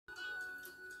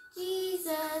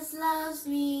Jesus loves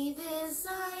me, this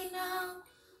I know,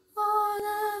 for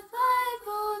the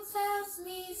Bible tells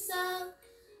me so.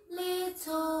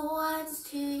 Little ones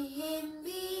to him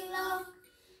belong.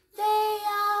 They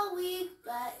are weak,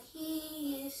 but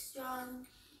he is strong.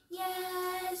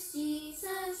 Yes,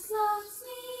 Jesus loves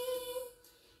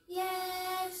me.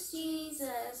 Yes,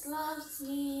 Jesus loves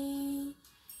me.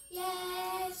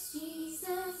 Yes,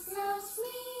 Jesus loves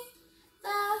me.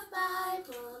 The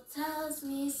Bible tells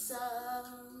me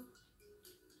so.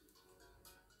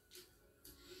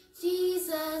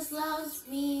 Jesus loves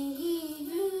me, he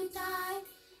who died,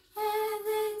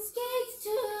 heaven's gates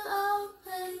to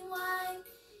open wide.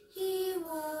 He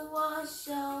will wash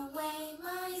away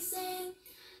my sin.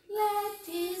 Let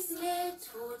his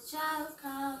little child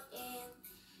come in.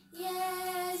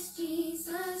 Yes,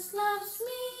 Jesus loves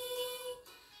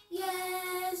me.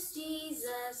 Yes,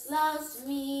 Jesus loves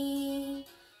me.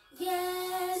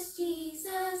 Yes,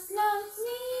 Jesus loves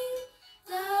me.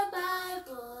 The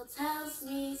Bible tells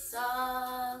me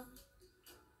so.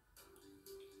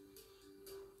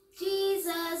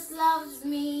 Jesus loves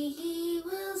me, he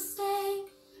will stay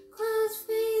close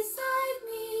beside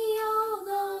me all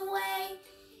the way.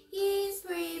 He's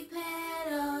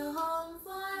prepared a home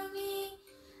for me.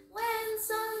 When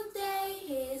someday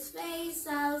his face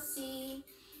I'll see.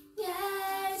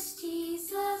 Yes,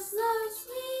 Jesus loves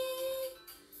me.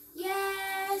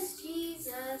 Yes,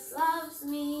 Jesus loves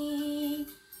me.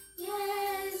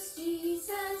 Yes,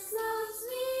 Jesus loves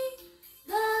me.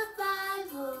 The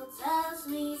Bible tells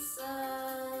me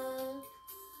so.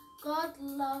 God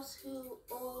loves who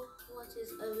or what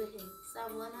is over him.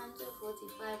 Psalm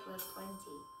 145 verse 20.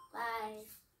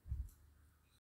 Bye.